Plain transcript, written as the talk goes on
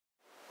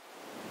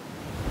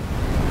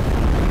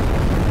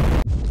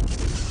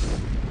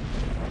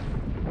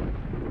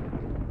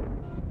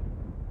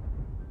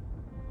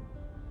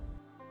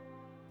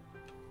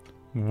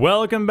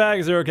Welcome back,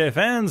 0K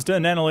fans, to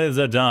Nanolids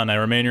at Dawn. I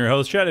remain your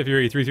host,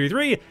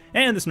 ShadowFury333,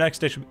 and this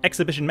next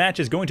exhibition match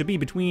is going to be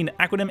between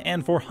Aquanim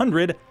and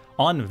 400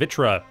 on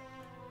Vittra,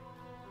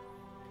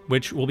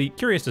 which will be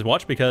curious to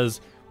watch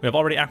because we have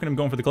already Aquanim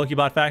going for the Cloaky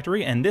bot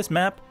factory, and this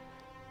map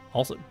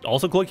also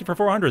Cloaky for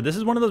 400. This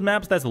is one of those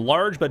maps that's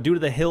large, but due to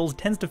the hills,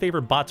 tends to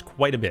favor bots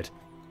quite a bit.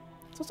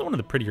 It's also one of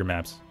the prettier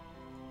maps.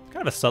 It's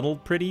kind of a subtle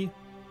pretty.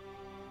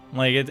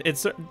 Like,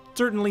 it's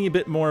certainly a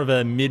bit more of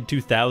a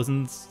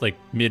mid-2000s, like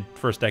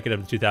mid-first decade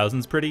of the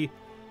 2000s pretty,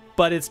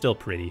 but it's still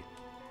pretty.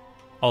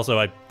 Also,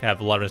 I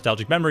have a lot of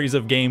nostalgic memories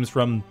of games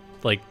from,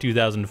 like,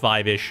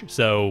 2005-ish,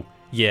 so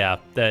yeah,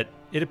 that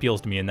it appeals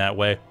to me in that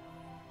way.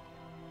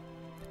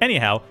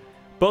 Anyhow,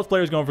 both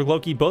players going for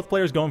Cloaky, both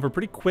players going for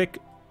pretty quick,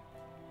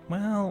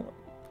 well,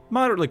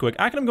 moderately quick.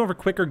 Aquanim going for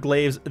quicker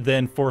glaives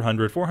than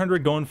 400.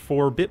 400 going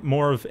for a bit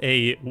more of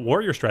a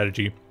warrior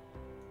strategy.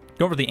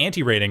 Going for the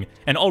anti-rating,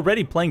 and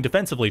already playing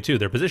defensively too.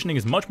 Their positioning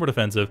is much more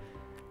defensive.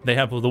 They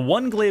have the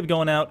one glaive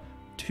going out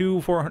to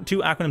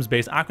Aquanim's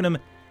base. Aquanim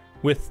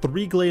with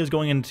 3 glaives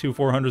going into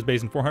 400's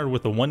base, and 400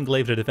 with the 1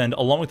 glaive to defend,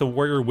 along with the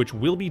warrior, which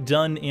will be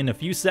done in a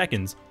few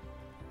seconds.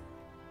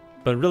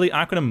 But really,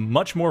 Aquanim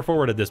much more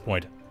forward at this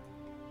point.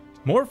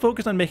 More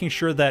focused on making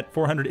sure that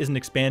 400 isn't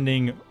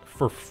expanding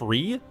for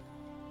free.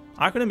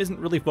 Aquanim isn't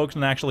really focused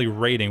on actually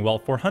raiding, while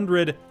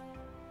 400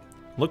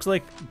 looks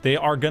like they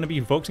are going to be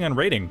focusing on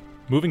raiding.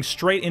 Moving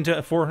straight into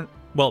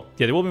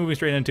they will be moving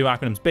straight into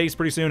Aquanim's base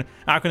pretty soon.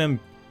 Aquanim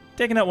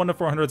taking out one of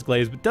 400's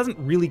glaives, but doesn't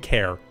really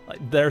care.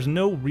 There's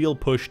no real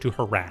push to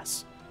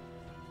harass.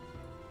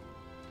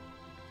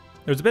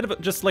 There's a bit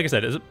of just like I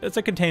said, it's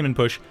a containment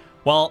push.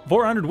 While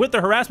 400 with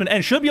the harassment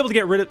and should be able to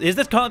get rid of. Is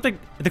this the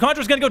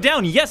Conjurer's going to go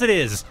down? Yes, it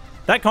is.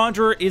 That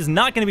Conjurer is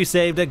not going to be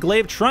saved. That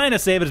glaive trying to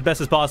save it as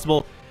best as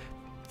possible.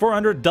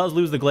 400 does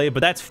lose the glaive, but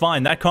that's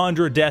fine. That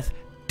Conjurer death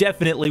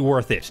definitely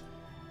worth it.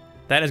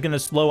 That is going to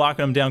slow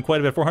Aquanim down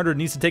quite a bit. 400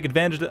 needs to take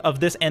advantage of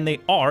this, and they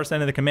are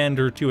sending the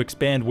commander to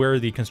expand where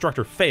the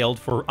constructor failed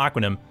for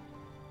Aquanim.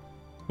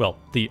 Well,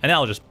 the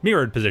analogous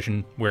mirrored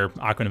position where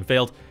Aquanim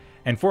failed.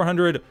 And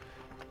 400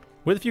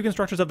 with a few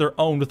constructors of their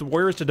own, with the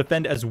warriors to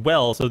defend as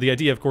well. So the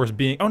idea, of course,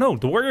 being, oh no,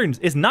 the warrior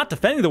is not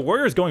defending. The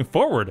warrior is going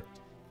forward.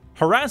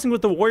 Harassing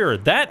with the warrior.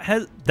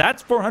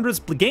 That's 400's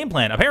game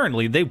plan.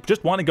 Apparently, they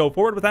just want to go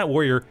forward with that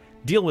warrior,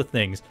 deal with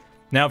things.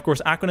 Now, of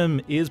course,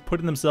 Aquanim is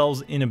putting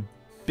themselves in a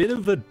bit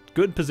of a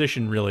good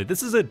position, really.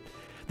 This is a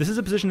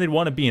position they'd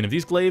want to be in. If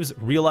these glaives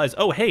realize,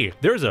 oh hey,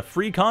 there's a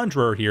free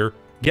Conjurer here,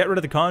 get rid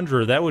of the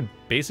Conjurer, that would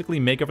basically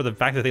make up for the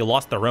fact that they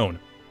lost their own.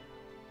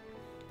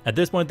 At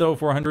this point though,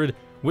 400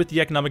 with the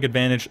economic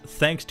advantage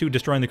thanks to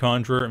destroying the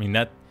Conjurer. I mean,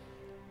 that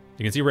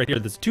you can see right here,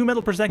 this 2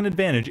 metal per second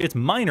advantage. It's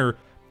minor,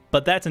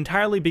 but that's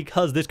entirely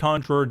because this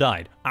Conjurer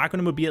died.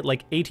 Aquanim would be at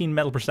like 18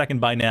 metal per second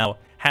by now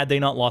had they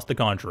not lost the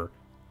Conjurer.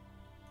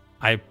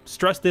 I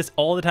stress this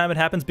all the time it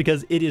happens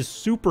because it is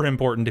super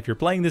important. If you're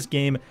playing this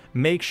game,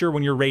 make sure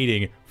when you're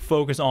raiding,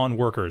 focus on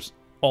workers.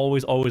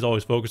 Always, always,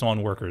 always focus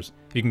on workers.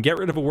 If you can get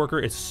rid of a worker,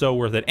 it's so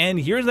worth it. And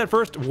here's that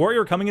first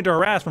warrior coming into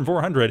harass from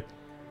 400.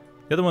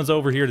 The other one's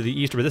over here to the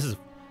east, but this is a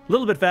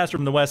little bit faster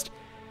from the west.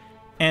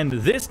 And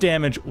this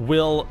damage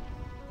will...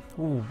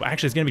 Ooh,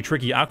 actually, it's going to be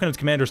tricky. Aquanim's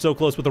commander is so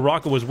close with the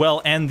Rocco as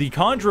well, and the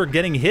Conjurer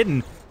getting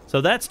hidden. So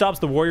that stops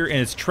the warrior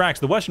in its tracks.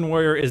 The western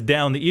warrior is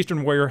down. The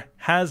eastern warrior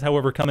has,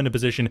 however, come into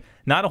position.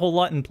 Not a whole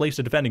lot in place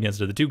to defend against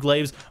it. The 2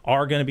 glaives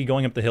are going to be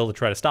going up the hill to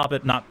try to stop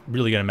it. Not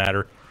really going to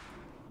matter.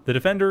 The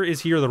defender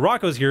is here. The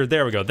Rocco's here.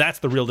 There we go. That's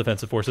the real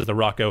defensive force, is the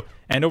Rocco.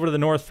 And over to the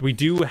north, we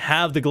do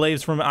have the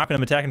glaives from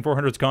Aquanim attacking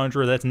 400's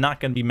Conjurer. That's not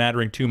going to be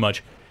mattering too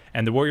much.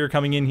 And the warrior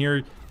coming in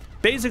here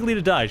basically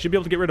to die. Should be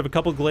able to get rid of a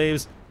couple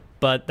glaives,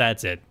 but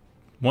that's it.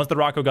 Once the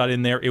Rocco got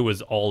in there, it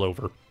was all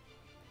over.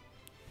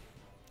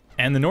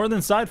 And the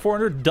northern side,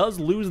 400 does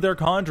lose their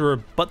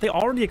Conjurer, but they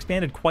already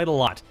expanded quite a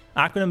lot.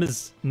 Aquanim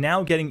is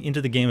now getting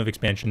into the game of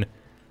expansion.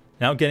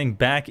 Now getting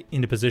back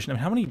into position. I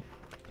mean, how many...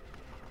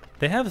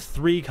 They have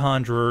 3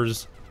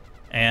 Conjurers,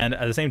 and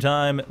at the same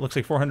time, it looks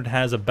like 400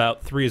 has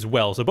about 3 as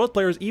well. So both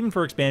players, even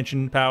for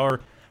expansion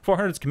power,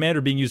 400's commander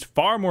being used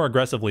far more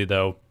aggressively,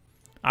 though.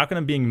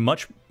 Aquanim being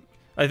much...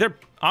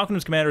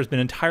 Aquanim's commander has been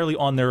entirely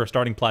on their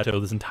starting plateau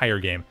this entire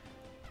game.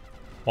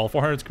 While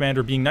 400's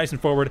commander being nice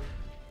and forward...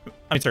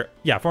 I mean, sorry,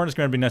 yeah, 400's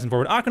commander being nice and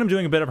forward. Aquanim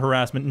doing a bit of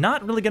harassment.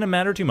 Not really going to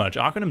matter too much.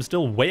 Aquanim's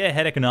still way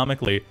ahead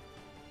economically.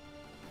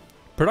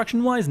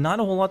 Production-wise, not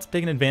a whole lot's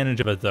taking advantage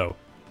of it, though.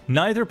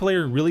 Neither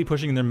player really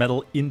pushing their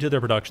metal into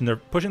their production. They're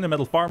pushing their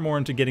metal far more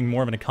into getting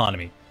more of an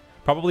economy.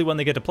 Probably when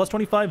they get to plus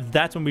 25,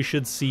 that's when we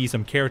should see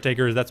some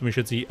caretakers. That's when we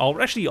should see...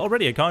 Actually,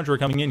 already a Conjurer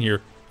coming in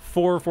here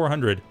for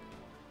 400.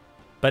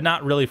 But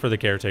not really for the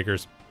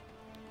caretakers.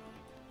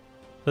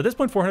 So at this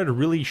point, 400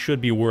 really should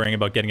be worrying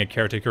about getting a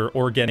caretaker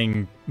or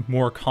getting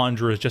more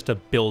Conjurers just to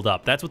build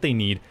up. That's what they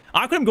need.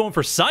 Aquanim going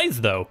for size,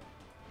 though.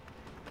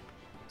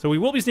 So we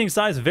will be seeing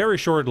size very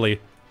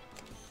shortly.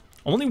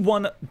 Only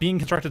one being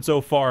constructed so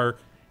far.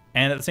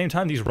 And at the same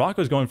time, these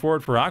Roccos going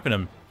forward for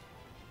Aquanim.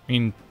 I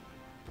mean,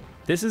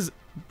 this is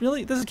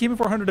really, this is keeping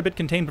 400 a bit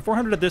contained, but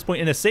 400 at this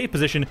point in a safe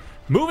position,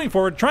 moving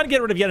forward, trying to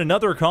get rid of yet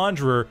another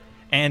Conjurer,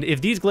 and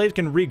if these Glaives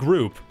can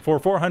regroup for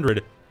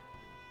 400,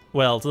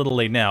 well, it's a little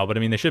late now, but I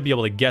mean, they should be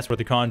able to guess where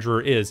the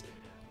Conjurer is,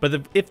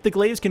 but if the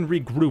Glaives can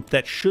regroup,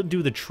 that should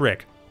do the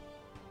trick.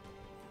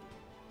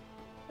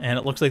 And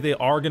it looks like they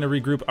are going to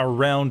regroup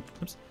around,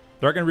 oops,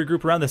 they're going to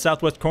regroup around the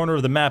southwest corner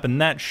of the map,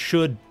 and that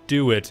should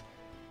do it.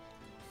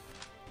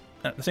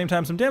 At the same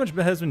time, some damage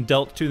has been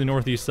dealt to the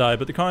northeast side,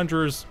 but the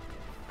Conjurer's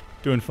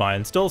doing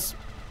fine. Still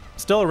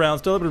around,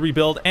 still able to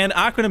rebuild, and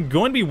Aquanim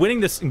going to be winning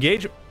this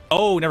engagement.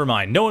 Oh, never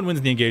mind. No one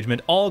wins the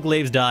engagement. All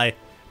Glaives die,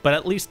 but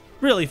at least,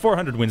 really,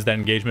 400 wins that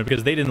engagement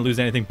because they didn't lose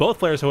anything. Both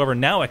players, however,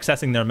 now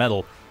accessing their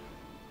metal.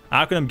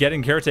 Aquanim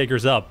getting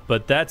Caretakers up,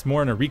 but that's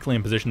more in a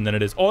reclaim position than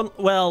it is. Oh,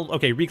 well,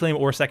 okay, reclaim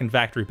or second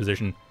factory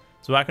position.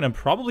 So Aquanim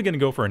probably going to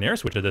go for an air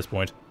switch at this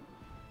point.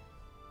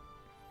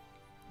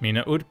 I mean,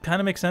 it would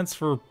kind of make sense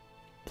for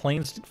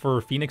planes,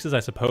 for Phoenixes, I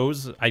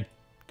suppose. I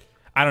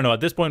don't know. At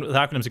this point with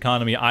Aquanim's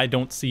economy, I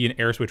don't see an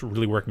air switch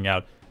really working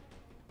out.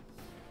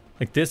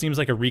 Like, this seems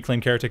like a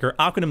reclaim Caretaker.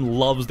 Aquanim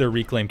loves their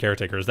reclaim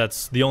Caretakers.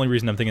 That's the only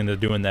reason I'm thinking they're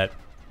doing that.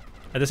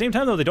 At the same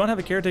time, though, they don't have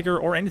a Caretaker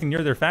or anything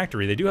near their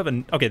factory. They do have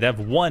an... Okay, they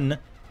have one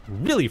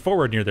really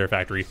forward near their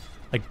factory.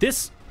 Like,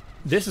 this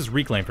is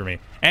reclaim for me.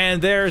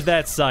 And there's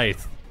that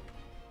Scythe.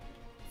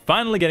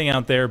 Finally getting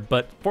out there,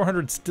 but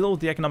 400 still with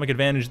the economic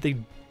advantage. They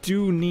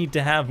do need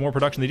to have more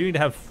production. They do need to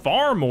have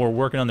far more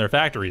working on their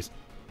factories.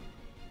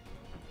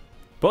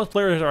 Both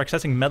players are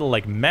accessing metal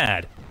like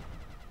mad.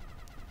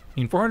 I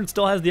mean, 400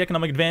 still has the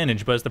economic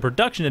advantage, but it's the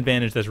production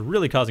advantage that's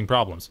really causing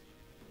problems.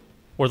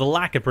 Or the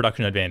lack of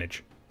production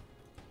advantage.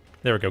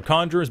 There we go.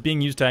 Conjure is being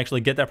used to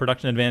actually get that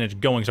production advantage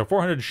going, so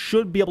 400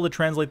 should be able to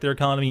translate their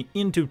economy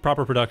into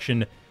proper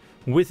production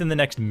within the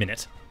next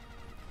minute.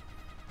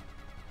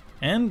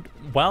 And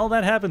while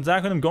that happens,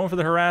 Aquanim going for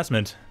the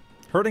harassment.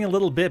 Hurting a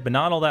little bit, but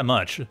not all that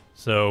much.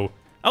 So,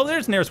 oh,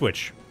 there's an air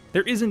switch.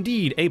 There is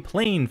indeed a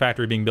plane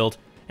factory being built,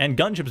 and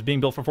gunships being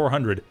built for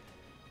 400.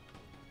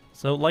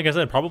 So, like I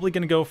said, probably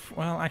going to go...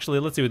 Well, actually,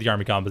 let's see what the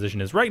army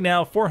composition is. Right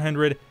now,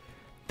 400,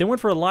 they went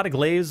for a lot of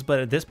glaives, but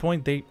at this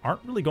point, they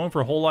aren't really going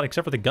for a whole lot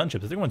except for the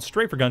gunships. They're going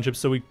straight for gunships,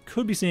 so we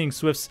could be seeing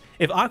Swifts.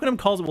 If Aquanim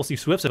calls it, we'll see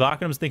Swifts. If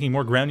Aquanim's thinking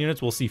more ground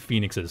units, we'll see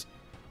Phoenixes.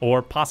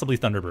 Or possibly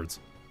Thunderbirds.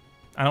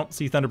 I don't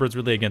see Thunderbirds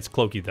really against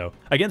Cloaky, though.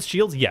 Against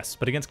Shields, yes,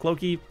 but against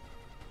Cloaky,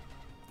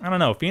 I don't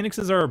know.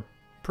 Phoenixes are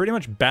pretty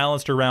much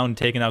balanced around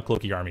taking out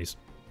Cloaky armies.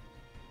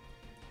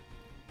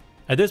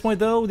 At this point,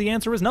 though, the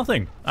answer is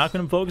nothing.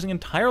 Aquanim focusing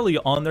entirely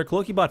on their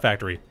Cloaky bot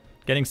factory.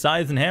 Getting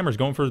scythes and hammers,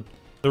 going for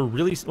the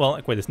really, well,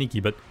 not quite the sneaky,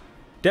 but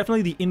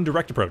definitely the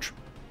indirect approach.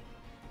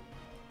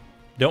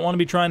 Don't want to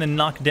be trying to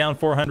knock down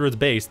 400's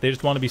base. They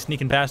just want to be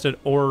sneaking past it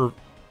or,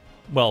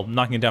 well,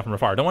 knocking it down from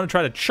afar. Don't want to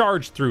try to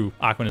charge through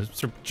Aquanim,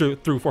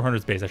 through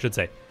 400's base, I should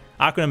say.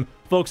 Aquanim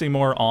focusing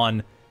more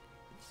on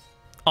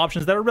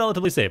options that are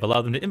relatively safe.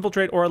 Allow them to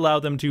infiltrate or allow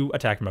them to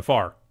attack from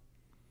afar.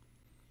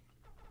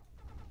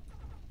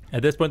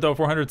 At this point, though,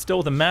 400 still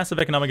with a massive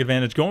economic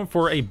advantage, going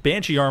for a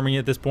Banshee army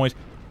at this point,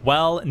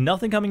 while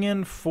nothing coming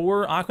in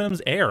for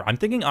Aquanim's air. I'm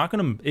thinking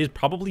Aquanim is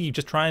probably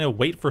just trying to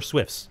wait for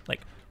Swifts. Like,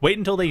 wait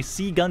until they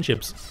see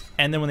gunships,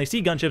 and then when they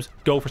see gunships,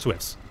 go for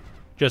Swifts.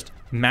 Just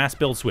mass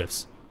build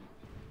Swifts.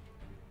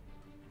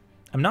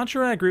 I'm not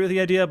sure I agree with the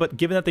idea, but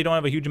given that they don't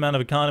have a huge amount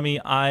of economy,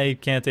 I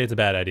can't say it's a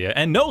bad idea.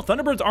 And no,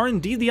 Thunderbirds are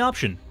indeed the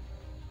option.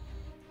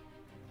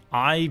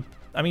 I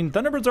mean,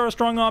 Thunderbirds are a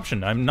strong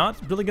option. I'm not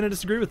really going to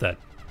disagree with that.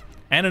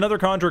 And another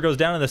Conjurer goes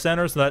down in the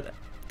center, so that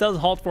does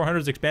halt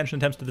 400's expansion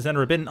attempts to the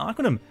center a bit. And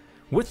Aquanim,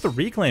 with the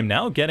Reclaim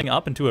now getting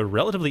up into a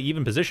relatively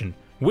even position.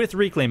 With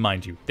Reclaim,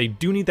 mind you. They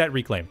do need that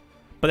Reclaim.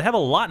 But they have a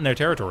lot in their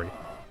territory.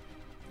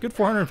 Good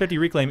 450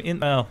 Reclaim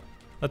in... Well,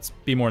 let's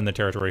be more in their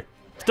territory.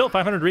 Still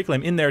 500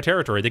 Reclaim in their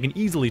territory. They can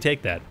easily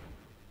take that.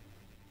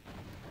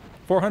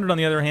 400, on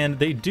the other hand,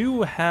 they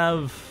do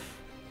have...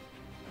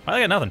 Well,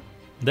 they got nothing.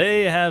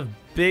 They have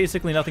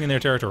basically nothing in their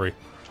territory.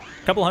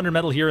 A couple hundred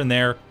metal here and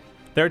there.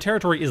 Their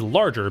territory is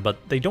larger, but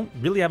they don't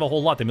really have a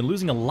whole lot. They've been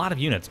losing a lot of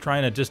units,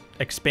 trying to just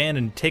expand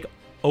and take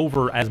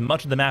over as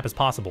much of the map as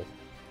possible.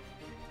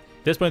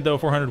 At this point, though,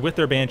 400 with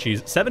their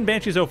Banshees. 7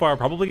 Banshees so far,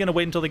 probably going to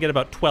wait until they get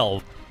about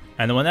 12.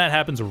 And then when that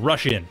happens,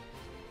 rush in.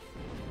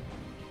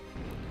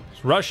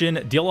 Just rush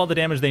in, deal all the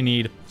damage they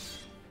need.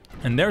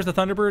 And there's the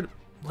Thunderbird.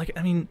 Like,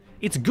 I mean,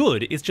 it's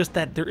good. It's just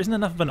that there isn't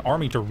enough of an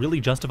army to really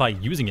justify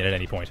using it at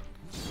any point.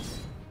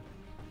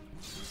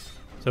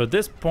 So at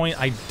this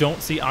point, I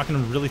don't see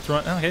Aquanim really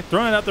throwing it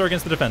out there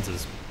against the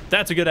defenses.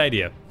 That's a good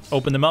idea.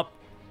 Open them up.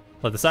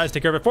 Let the sides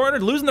take care of it.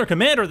 400 losing their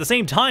commander at the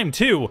same time,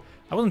 too.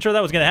 I wasn't sure that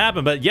was going to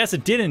happen, but yes,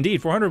 it did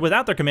indeed. 400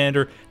 without their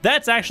commander.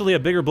 That's actually a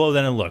bigger blow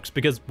than it looks,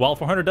 because while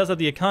 400 does have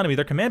the economy,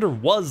 their commander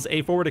was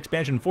a forward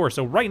expansion force.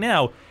 So right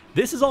now,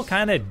 this is all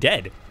kind of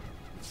dead.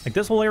 Like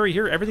this whole area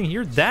here, everything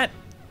here, that,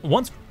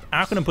 once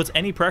Aquanim puts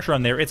any pressure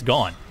on there, it's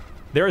gone.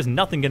 There is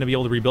nothing going to be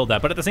able to rebuild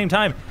that. But at the same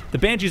time, the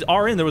Banshees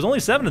are in. There was only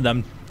 7 of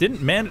them.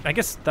 Didn't man... I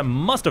guess that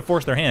must have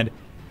forced their hand.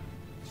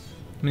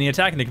 I mean, the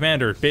attacking the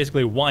commander,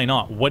 basically, why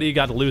not? What do you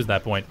got to lose at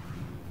that point?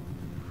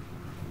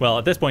 Well,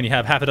 at this point, you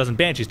have half a dozen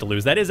Banshees to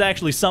lose. That is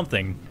actually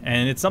something,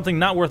 and it's something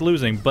not worth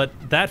losing, but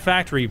that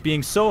factory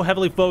being so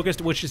heavily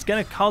focused, which is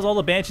going to cause all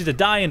the Banshees to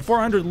die, and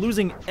 400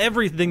 losing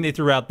everything they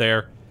threw out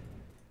there.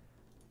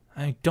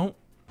 I don't...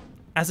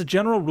 As a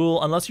general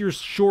rule, unless you're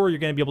sure you're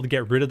going to be able to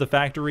get rid of the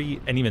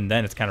factory, and even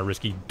then it's kind of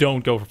risky,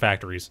 don't go for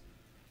factories.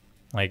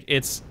 Like,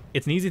 it's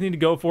an easy thing to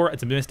go for.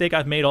 It's a mistake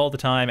I've made all the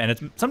time,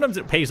 and sometimes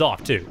it pays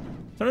off, too.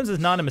 Sometimes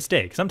it's not a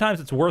mistake. Sometimes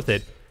it's worth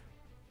it.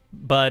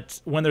 But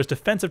when there's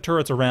defensive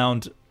turrets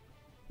around,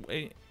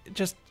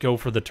 just go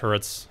for the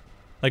turrets.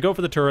 Like, go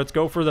for the turrets,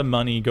 go for the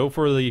money, go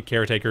for the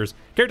caretakers.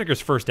 Caretakers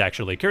first,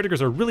 actually.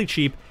 Caretakers are really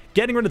cheap.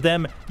 Getting rid of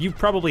them, you've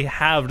probably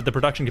halved the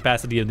production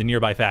capacity of the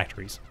nearby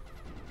factories.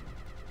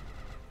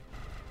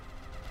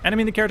 And I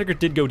mean, the caretaker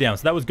did go down,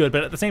 so that was good.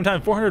 But at the same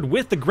time, 400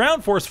 with the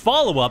ground force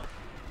follow-up.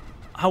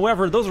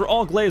 However, those are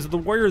all glaives. With the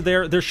warrior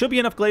there should be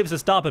enough glaives to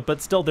stop it, but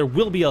still, there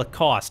will be a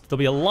cost. There'll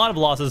be a lot of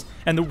losses,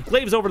 and the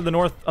glaives over to the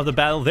north of the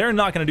battle, they're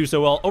not going to do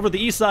so well. Over the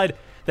east side,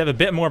 they have a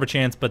bit more of a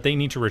chance, but they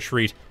need to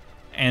retreat.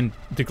 And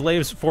the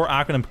glaives for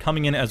Aquanim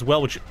coming in as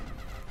well, which,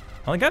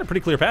 well, they got a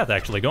pretty clear path,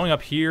 actually. Going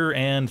up here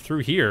and through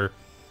here,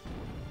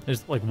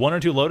 there's like 1 or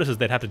 2 Lotuses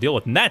they'd have to deal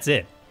with, and that's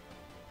it.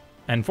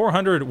 And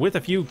 400 with a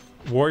few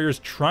warriors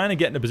trying to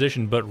get into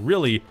position, but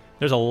really,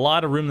 there's a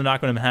lot of room that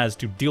Aquanim has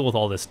to deal with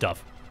all this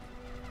stuff.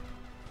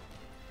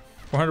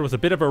 400 with a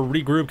bit of a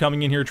regroup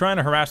coming in here, trying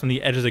to harass on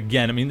the edges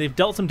again. I mean, they've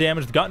dealt some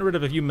damage, they've gotten rid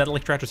of a few metal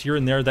extractors here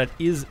and there. That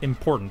is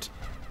important.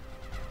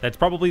 That's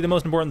probably the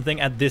most important thing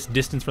at this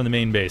distance from the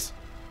main base.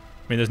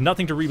 I mean, there's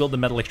nothing to rebuild the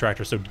metal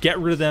extractors, so get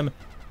rid of them.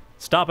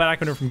 Stop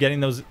Aquanim from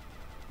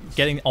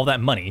getting all that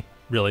money,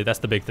 really. That's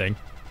the big thing.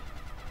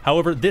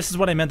 However, this is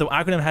what I meant, though.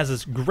 Aquanim has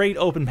this great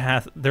open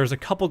path. There's a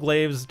couple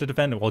glaives to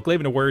defend, well, a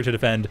glaive and a warrior to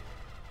defend.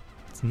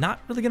 It's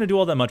not really going to do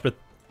all that much, but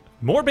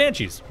more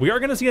Banshees. We are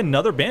going to see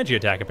another Banshee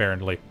attack,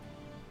 apparently.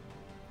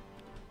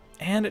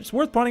 And it's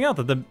worth pointing out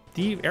that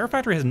the air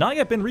factory has not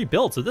yet been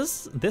rebuilt, so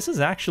this is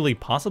actually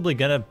possibly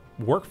going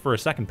to work for a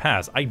second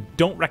pass. I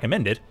don't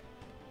recommend it,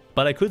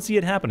 but I could see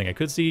it happening. I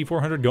could see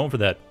 400 going for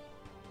that.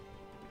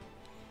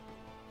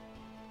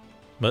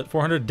 But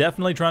 400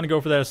 definitely trying to go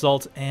for that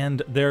assault,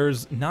 and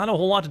there's not a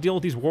whole lot to deal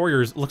with these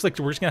warriors. Looks like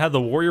we're just going to have the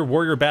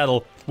warrior-warrior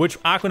battle,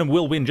 which Aquanim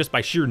will win just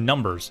by sheer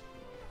numbers.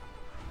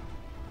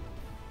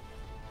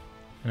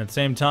 And at the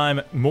same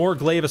time, more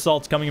glaive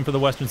assaults coming in for the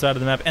western side of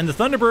the map, and the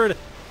Thunderbird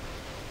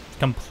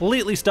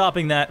completely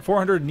stopping that.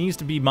 400 needs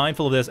to be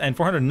mindful of this, and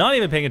 400 not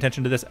even paying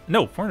attention to this.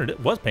 No,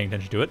 400 was paying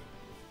attention to it.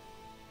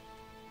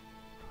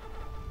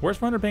 Where's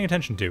 400 paying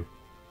attention to?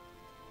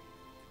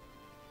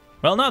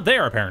 Well, not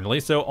there, apparently,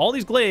 so all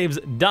these glaives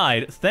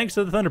died thanks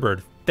to the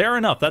Thunderbird. Fair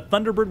enough, that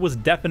Thunderbird was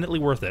definitely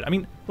worth it. I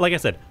mean, like I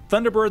said,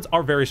 Thunderbirds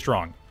are very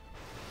strong.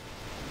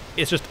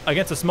 It's just,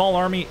 against a small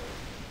army,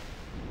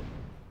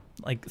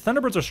 like,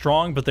 Thunderbirds are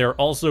strong, but they're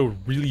also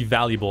really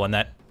valuable, in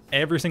that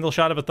every single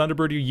shot of a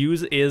Thunderbird you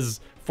use is,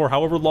 for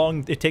however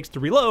long it takes to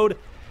reload,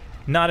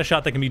 not a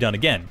shot that can be done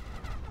again.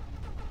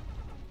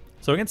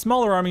 So against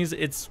smaller armies,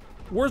 it's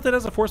worth it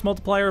as a force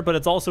multiplier, but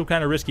it's also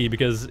kind of risky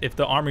because if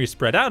the army is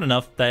spread out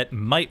enough, that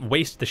might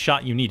waste the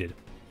shot you needed.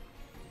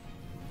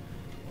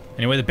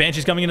 Anyway, the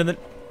Banshee's coming in,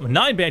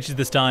 9 Banshees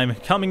this time,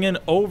 coming in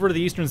over to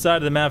the eastern side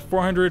of the map.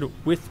 400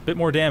 with a bit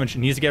more damage.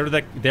 Needs to get rid of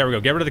that. There we go.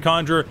 Get rid of the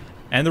Conjurer.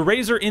 And the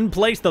Razor in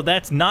place, though,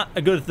 that's not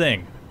a good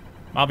thing.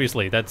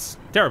 Obviously, that's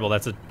terrible.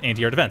 That's an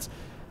anti-air defense.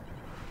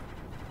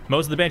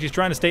 Most of the Banshees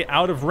trying to stay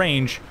out of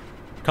range.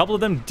 A couple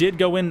of them did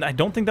go in. I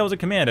don't think that was a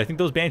command. I think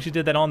those Banshees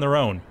did that on their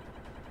own.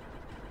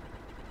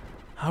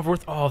 However,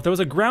 if there was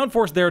a ground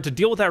force there to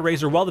deal with that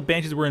Razor while the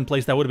Banshees were in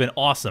place, that would have been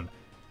awesome.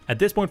 At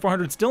this point,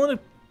 400 still in a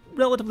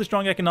relatively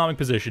strong economic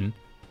position,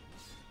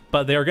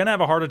 but they are going to have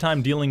a harder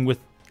time dealing with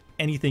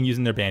anything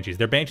using their Banshees.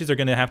 Their Banshees are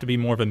going to have to be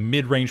more of a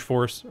mid-range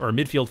force, or a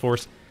midfield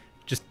force,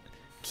 just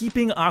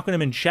keeping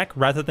Aquanim in check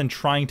rather than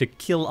trying to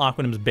kill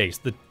Aquanim's base.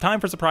 The time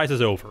for surprise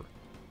is over.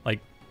 Like,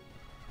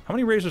 how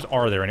many Razors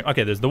are there?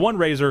 Okay, there's the one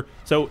Razor,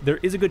 so there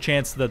is a good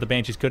chance that the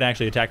Banshees could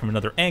actually attack from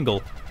another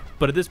angle,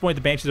 but at this point,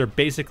 the Banshees are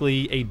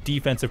basically a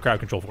defensive crowd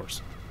control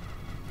force.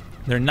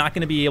 They're not going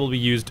to be able to be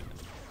used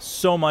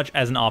so much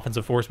as an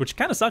offensive force, which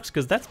kind of sucks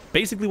because that's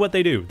basically what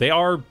they do.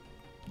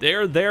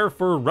 They're there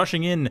for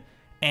rushing in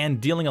and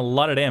dealing a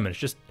lot of damage.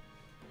 Just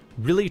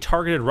really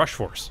targeted rush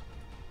force.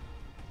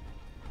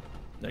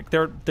 Like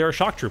they're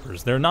shock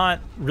troopers. They're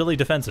not really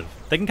defensive.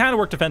 They can kind of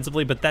work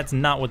defensively, but that's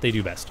not what they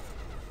do best.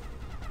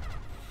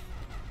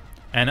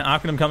 And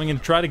Aquanim coming in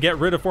to try to get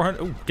rid of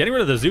 400. Ooh, getting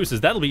rid of the Zeuses,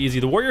 that'll be easy.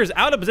 The warrior is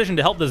out of position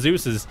to help the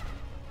Zeuses.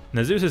 And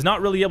the Zeus is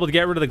not really able to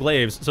get rid of the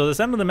glaives. So the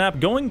center of the map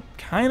going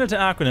kind of to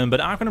Aquanim,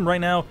 but Aquanim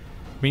right now,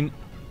 I mean,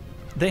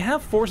 they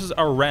have forces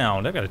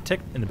around. I've got a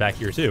tick in the back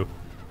here too.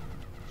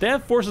 They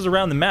have forces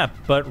around the map,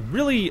 but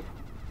really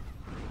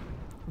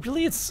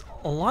it's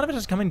a lot of it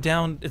is coming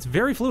down. It's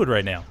very fluid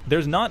right now.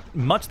 There's not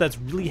much that's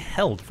really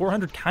held.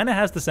 400 kind of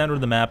has the center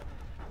of the map,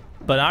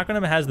 but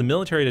Aquanim has the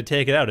military to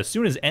take it out as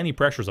soon as any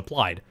pressure is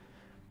applied.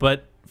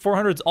 But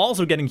 400's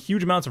also getting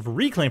huge amounts of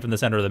reclaim from the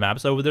center of the map,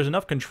 so there's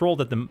enough control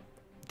that the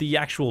the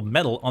actual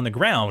metal on the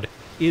ground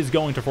is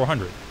going to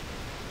 400.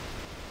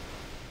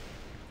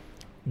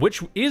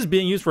 Which is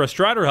being used for a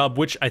Strider hub,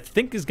 which I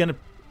think is going to...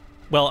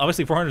 Well,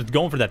 obviously 400 is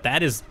going for that.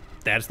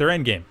 That's their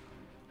end game.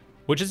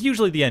 Which is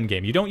usually the end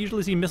game. You don't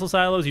usually see missile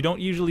silos. You don't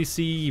usually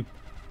see...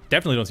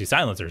 Definitely don't see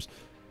silencers.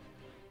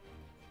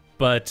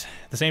 But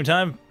at the same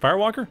time,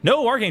 Firewalker?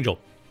 No, Archangel.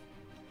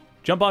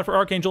 Jump on for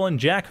Archangel and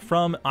Jack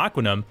from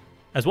Aquanim,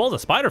 as well as a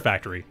Spider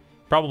Factory.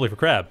 Probably for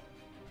Crab.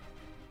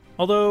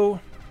 Although,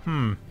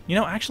 you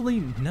know,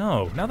 actually,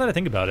 no. Now that I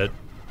think about it,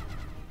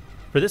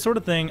 for this sort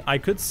of thing, I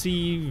could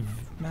see...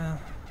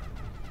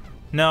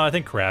 no, I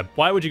think Crab.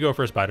 Why would you go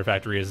for a Spider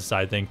Factory as a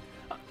side thing?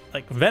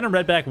 Like, Venom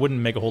Redback wouldn't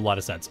make a whole lot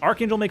of sense.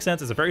 Archangel makes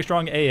sense. It's a very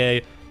strong AA.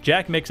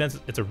 Jack makes sense.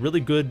 It's a really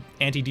good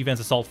anti-defense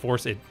assault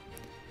force.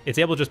 It's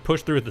able to just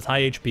push through with its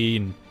high HP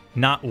and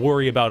not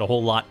worry about a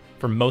whole lot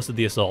for most of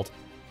the assault.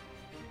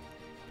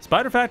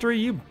 Spider Factory,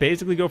 you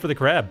basically go for the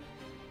Crab.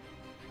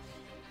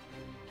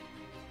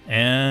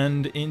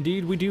 And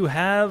indeed, we do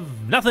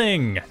have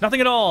nothing.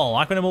 Nothing at all.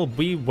 Aquanim will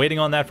be waiting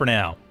on that for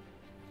now.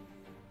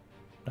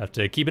 I have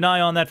to keep an eye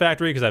on that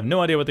factory because I have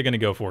no idea what they're going to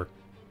go for.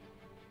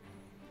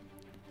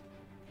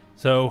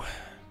 So,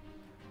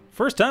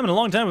 first time in a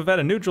long time we've had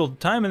a neutral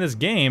time in this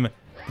game.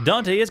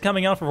 Dante is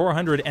coming out for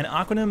 400, and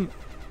Aquanim,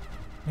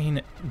 I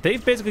mean,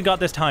 they've basically got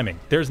this timing.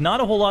 There's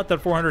not a whole lot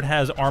that 400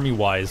 has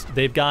army-wise.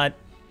 They've got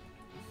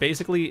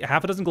basically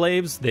half a dozen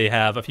glaives. They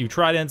have a few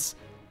tridents.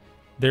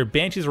 Their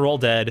banshees are all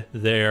dead.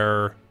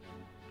 They're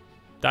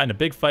died in a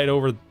big fight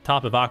over the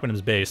top of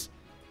Aquanim's base.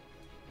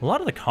 A lot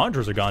of the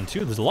Conjurers are gone,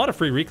 too. There's a lot of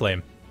free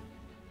reclaim.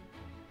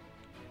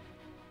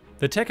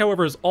 The tech,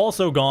 however, is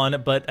also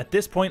gone, but at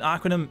this point,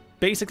 Aquanim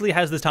basically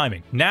has this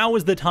timing. Now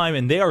is the time,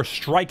 and they are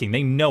striking.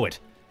 They know it.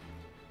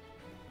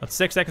 That's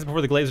 6 seconds before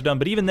the glaives are done,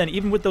 but even then,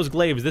 even with those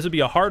glaives, this would be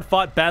a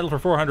hard-fought battle for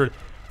 400.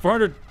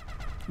 400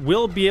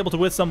 will be able to,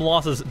 with some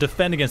losses,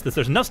 defend against this.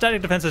 There's enough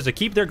static defenses to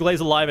keep their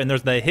glaives alive, and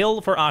there's the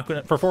hill for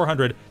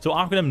 400, so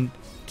Aquanim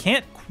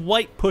can't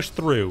quite push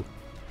through.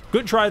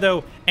 Good try,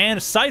 though,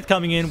 and Scythe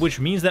coming in, which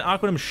means that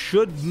Aquanim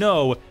should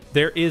know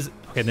there is...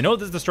 Okay, they know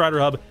this is the Strider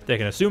hub. They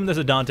can assume there's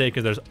a Dante,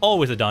 because there's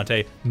always a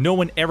Dante. No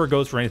one ever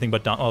goes for anything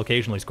but Dante. Well,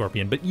 occasionally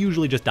Scorpion, but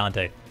usually just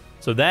Dante.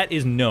 So that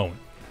is known.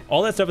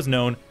 All that stuff is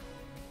known.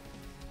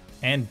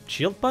 And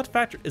Shieldbot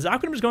Factory... Is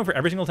Aquanim just going for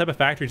every single type of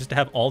factory just to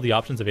have all the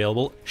options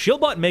available?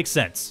 Shieldbot makes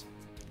sense.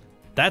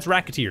 That's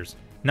Racketeers.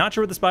 Not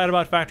sure what the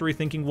Spiderbot Factory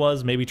thinking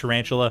was. Maybe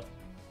Tarantula.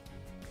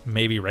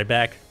 Maybe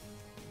Redback.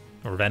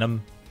 Or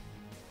Venom.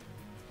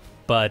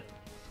 But...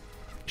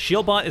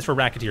 Shieldbot is for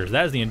Racketeers.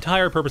 That is the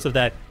entire purpose of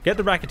that. Get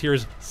the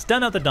Racketeers,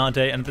 stun out the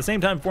Dante, and at the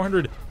same time,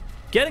 400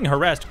 getting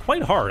harassed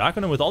quite hard.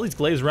 Aquanim with all these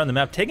glaives around the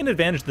map, taking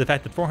advantage of the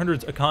fact that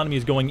 400's economy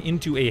is going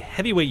into a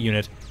heavyweight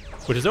unit,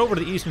 which is over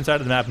to the eastern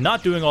side of the map,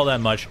 not doing all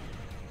that much.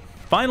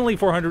 Finally,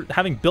 400,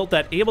 having built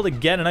that, able to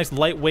get a nice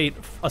lightweight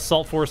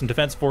assault force and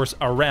defense force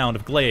around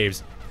of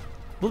glaives.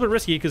 A little bit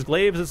risky, because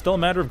glaives is still a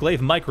matter of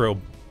glaive micro.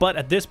 But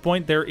at this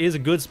point, there is a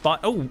good spot.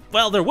 Oh,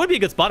 well, there would be a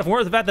good spot if it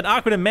weren't the fact that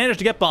Aquanim managed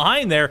to get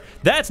behind there.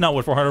 That's not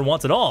what 400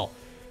 wants at all.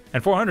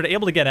 And 400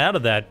 able to get out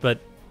of that,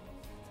 but...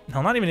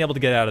 No, not even able to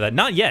get out of that.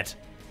 Not yet.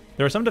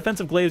 There are some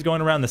defensive glaives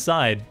going around the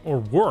side, or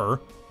were,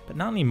 but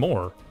not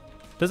anymore.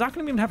 Does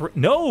Aquanim even have...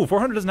 No,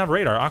 400 doesn't have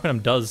radar.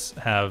 Aquanim does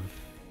have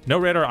no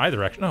radar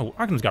either, actually. No,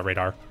 Aquanim's got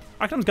radar.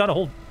 Aquanim's got a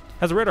whole...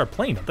 Has a radar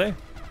plane, don't they?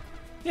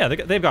 Yeah,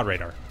 they've got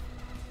radar.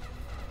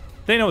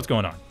 They know what's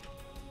going on.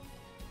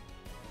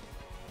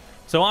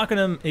 So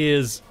Aquanim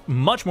is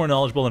much more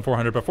knowledgeable than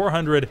 400, but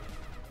 400,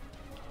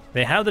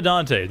 they have the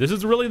Dante. This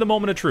is really the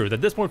moment of truth.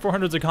 At this point,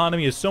 400's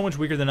economy is so much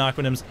weaker than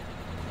Aquanim's.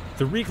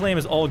 The reclaim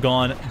is all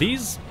gone.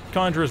 These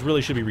Conjurers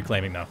really should be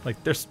reclaiming, though.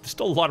 Like, there's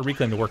still a lot of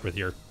reclaim to work with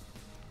here.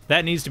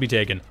 That needs to be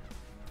taken.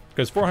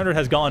 Because 400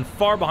 has gone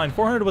far behind.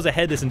 400 was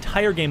ahead this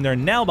entire game. They're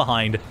now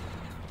behind.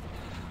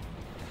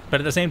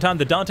 But at the same time,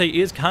 the Dante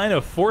is kind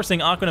of forcing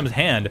Aquanim's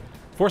hand.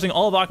 Forcing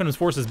all of Aquanim's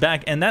forces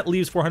back, and that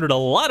leaves 400 a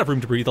lot of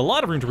room to breathe, a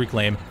lot of room to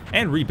reclaim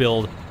and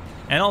rebuild.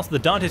 And also the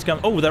Dante's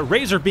come... Oh, that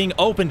Razor being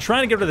open,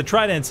 trying to get rid of the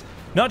Tridents.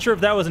 Not sure if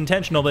that was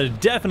intentional, but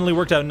it definitely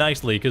worked out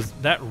nicely, because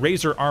that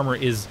Razor armor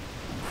is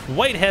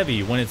quite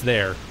heavy when it's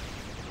there.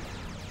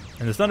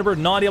 And the Thunderbird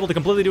not able to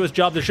completely do its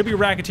job. There should be a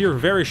Racketeer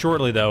very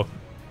shortly, though.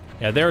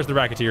 Yeah, there's the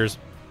Racketeers.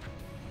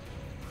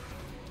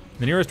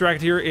 The nearest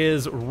Racketeer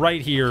is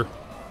right here.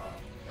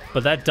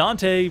 But that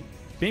Dante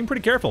being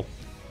pretty careful.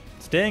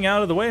 Staying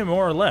out of the way,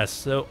 more or less.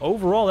 So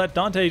overall, that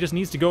Dante just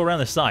needs to go around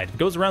the side. If it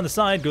goes around the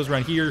side, goes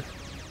around here,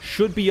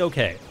 should be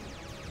okay.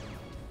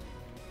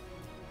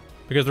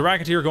 Because the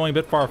Racketeer going a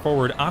bit far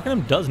forward,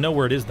 Aquanim does know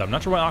where it is, though. I'm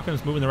not sure why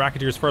Aquanim's moving the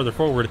Racketeers further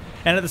forward.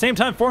 And at the same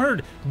time,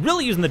 400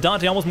 really using the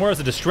Dante almost more as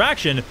a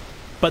distraction.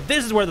 But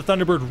this is where the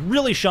Thunderbird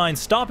really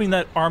shines, stopping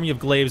that army of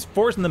glaives,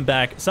 forcing them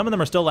back. Some of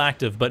them are still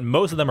active, but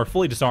most of them are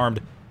fully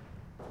disarmed.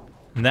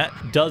 And that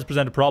does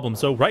present a problem.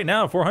 So right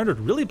now,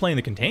 400 really playing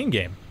the contain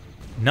game.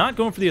 Not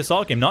going for the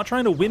assault game, not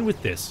trying to win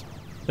with this.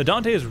 The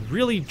Dante is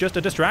really just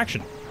a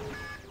distraction.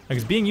 Like,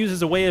 it's being used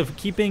as a way of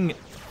keeping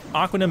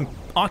Aquanim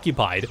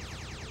occupied.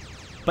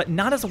 but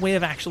not as a way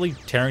of actually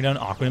tearing down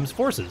Aquanim's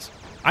forces.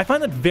 I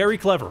find that very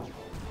clever.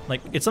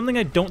 Like, it's something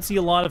I don't see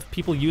a lot of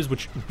people use,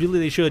 which really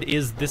they should,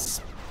 is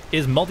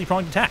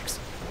multi-pronged attacks.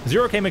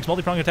 0K makes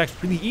multi-pronged attacks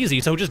really easy,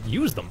 so just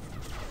use them.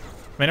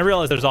 I mean, I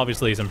realize there's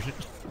obviously some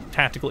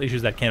tactical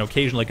issues that can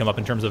occasionally come up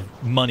in terms of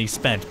money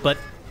spent, but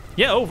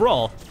yeah,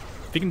 overall,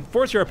 if you can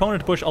force your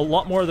opponent to push a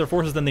lot more of their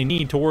forces than they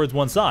need towards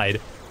one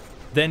side,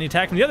 then you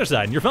attack from the other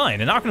side, and you're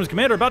fine. And Aquanim's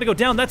commander about to go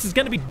down. That's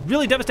going to be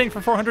really devastating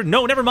for 400.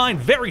 No, never mind.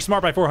 Very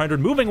smart by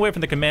 400, moving away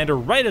from the commander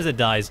right as it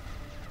dies.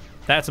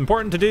 That's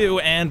important to do,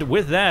 and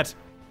with that,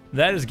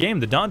 that is game.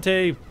 The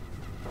Dante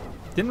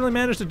didn't really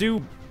manage to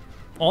do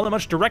all that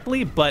much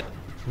directly, but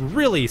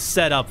really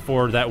set up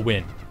for that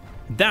win.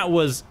 That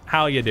was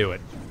how you do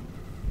it.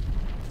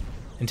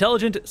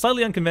 Intelligent,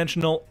 slightly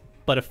unconventional,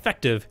 but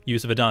effective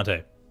use of a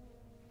Dante.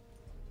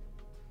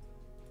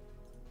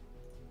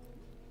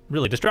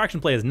 Really, distraction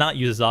play is not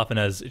used as often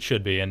as it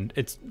should be, and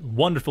it's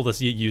wonderful to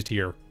see it used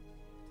here.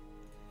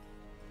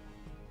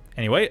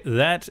 Anyway,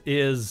 that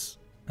was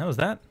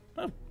that.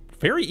 A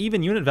very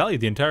even unit value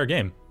the entire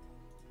game.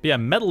 But yeah,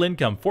 metal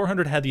income,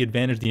 400 had the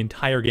advantage the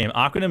entire game.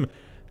 Aquanim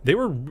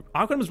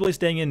was really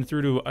staying in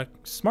through to a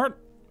smart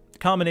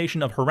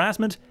combination of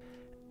harassment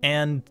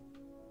and...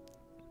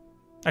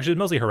 Actually,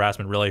 mostly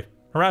harassment, really.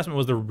 Harassment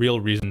was the real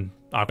reason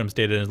Aquanim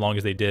stayed in as long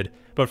as they did.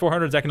 But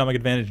 400's economic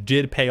advantage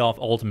did pay off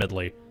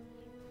ultimately.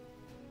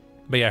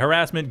 But yeah,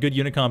 harassment, good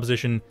unit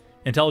composition,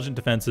 intelligent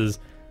defenses.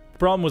 The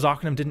problem was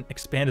Aquanim didn't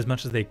expand as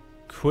much as they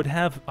could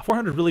have.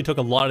 400 really took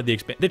a lot of the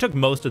they took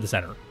most of the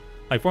center.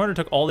 Like, 400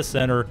 took all the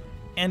center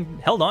and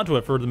held onto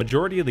it for the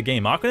majority of the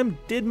game. Aquanim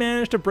did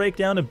manage to break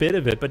down a bit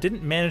of it, but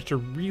didn't manage to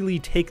really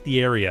take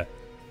the area.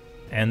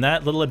 And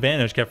that little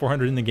advantage kept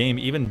 400 in the game,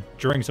 even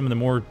during some of the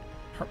more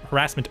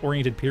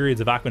harassment-oriented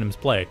periods of Aquanim's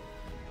play.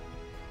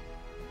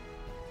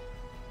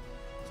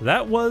 So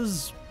that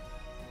was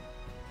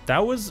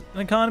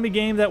an economy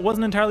game that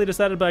wasn't entirely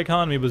decided by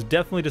economy. It was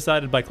definitely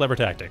decided by clever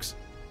tactics,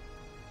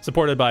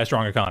 supported by a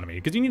strong economy,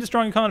 because you need a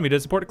strong economy to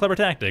support clever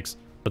tactics,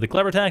 but the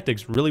clever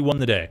tactics really won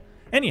the day.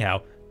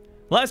 Anyhow,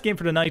 last game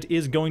for tonight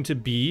is going to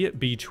be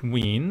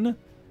between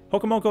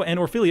Hokomoko and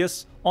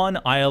Orpheus on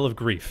Isle of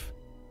Grief,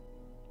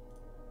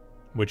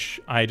 which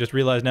I just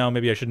realized now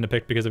maybe I shouldn't have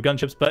picked because of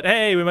gunships, but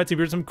hey, we might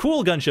see some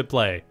cool gunship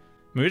play. I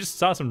mean, we just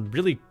saw some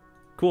really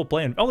cool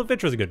play, and oh, the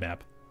Vittra's a good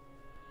map.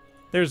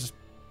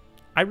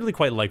 I really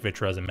quite like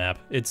Vittra as a map.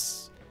 It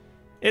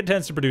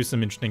tends to produce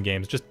some interesting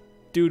games just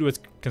due to its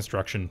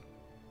construction.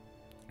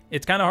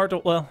 It's kind of hard to,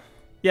 well,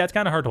 yeah, it's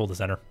kind of hard to hold the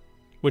center,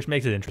 which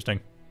makes it interesting.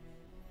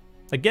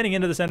 Like, getting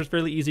into the center is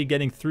fairly easy,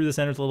 getting through the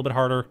center is a little bit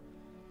harder.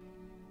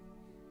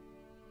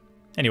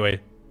 Anyway,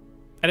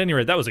 at any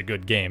rate, that was a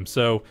good game.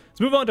 So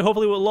let's move on to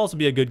hopefully what will also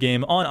be a good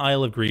game on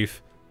Isle of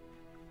Grief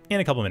in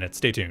a couple minutes.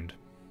 Stay tuned.